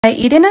I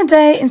eat in a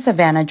day in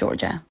Savannah,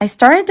 Georgia. I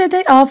started the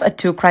day off at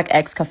Two Crack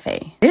Eggs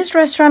Cafe. This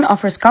restaurant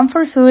offers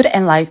comfort food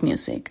and live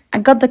music. I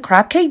got the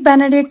crab cake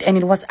Benedict and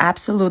it was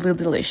absolutely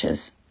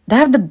delicious. They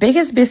have the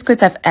biggest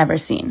biscuits I've ever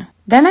seen.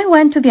 Then I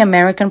went to the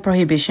American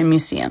Prohibition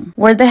Museum,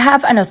 where they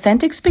have an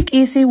authentic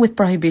speakeasy with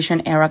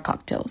Prohibition-era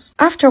cocktails.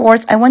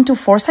 Afterwards, I went to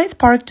Forsyth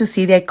Park to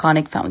see the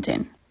iconic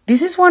fountain.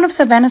 This is one of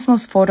Savannah's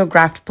most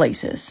photographed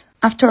places.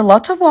 After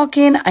lots of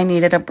walking, I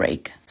needed a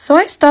break. So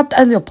I stopped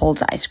at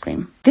Leopold's Ice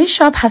Cream. This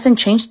shop hasn't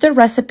changed their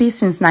recipe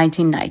since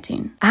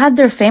 1919. I had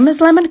their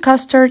famous lemon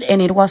custard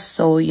and it was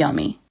so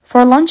yummy.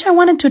 For lunch, I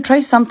wanted to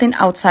try something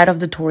outside of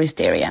the tourist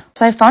area.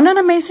 So I found an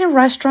amazing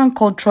restaurant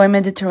called Troy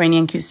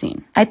Mediterranean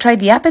Cuisine. I tried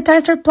the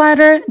appetizer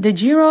platter, the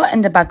gyro,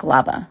 and the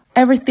baklava.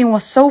 Everything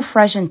was so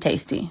fresh and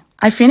tasty.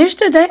 I finished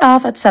the day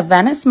off at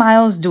Savannah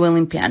Smiles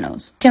Dueling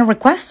Pianos. You can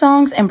request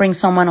songs and bring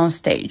someone on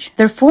stage.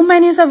 Their full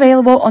menu is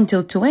available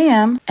until 2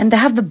 a.m. and they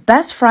have the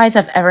best fries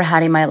I've ever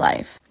had in my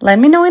life. Let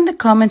me know in the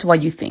comments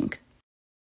what you think.